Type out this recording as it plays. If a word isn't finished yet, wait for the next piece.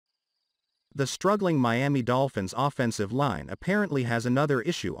The struggling Miami Dolphins offensive line apparently has another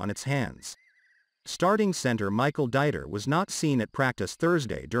issue on its hands. Starting center Michael Dieter was not seen at practice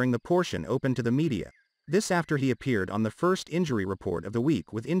Thursday during the portion open to the media. This after he appeared on the first injury report of the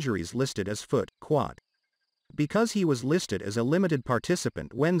week with injuries listed as foot, quad. Because he was listed as a limited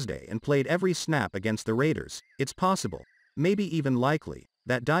participant Wednesday and played every snap against the Raiders, it's possible, maybe even likely,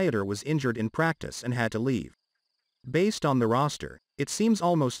 that Dieter was injured in practice and had to leave. Based on the roster, it seems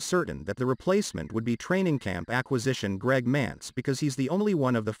almost certain that the replacement would be training camp acquisition Greg Mance because he's the only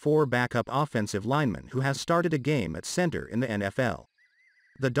one of the 4 backup offensive linemen who has started a game at center in the NFL.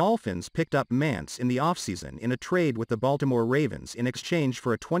 The Dolphins picked up Mance in the offseason in a trade with the Baltimore Ravens in exchange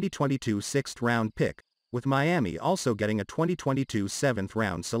for a 2022 6th-round pick, with Miami also getting a 2022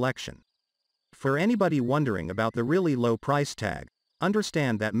 7th-round selection. For anybody wondering about the really low price tag,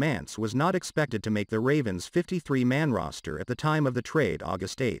 understand that Mance was not expected to make the Ravens' 53-man roster at the time of the trade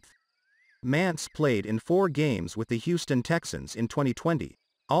August 8. Mance played in 4 games with the Houston Texans in 2020,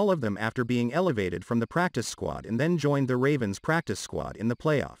 all of them after being elevated from the practice squad and then joined the Ravens' practice squad in the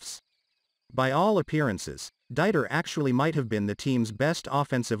playoffs. By all appearances, Dieter actually might have been the team's best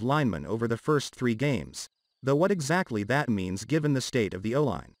offensive lineman over the first 3 games, though what exactly that means given the state of the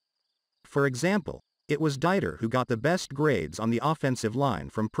O-line. For example, it was Dieter who got the best grades on the offensive line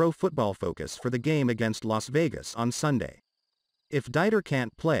from Pro Football Focus for the game against Las Vegas on Sunday. If Dieter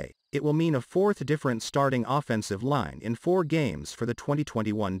can't play, it will mean a 4th different starting offensive line in 4 games for the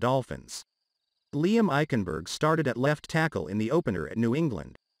 2021 Dolphins. Liam Eichenberg started at left tackle in the opener at New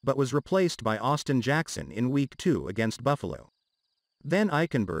England, but was replaced by Austin Jackson in Week 2 against Buffalo. Then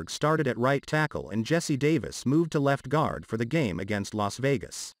Eichenberg started at right tackle and Jesse Davis moved to left guard for the game against Las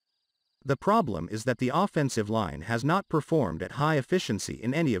Vegas. The problem is that the offensive line has not performed at high efficiency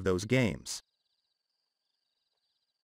in any of those games.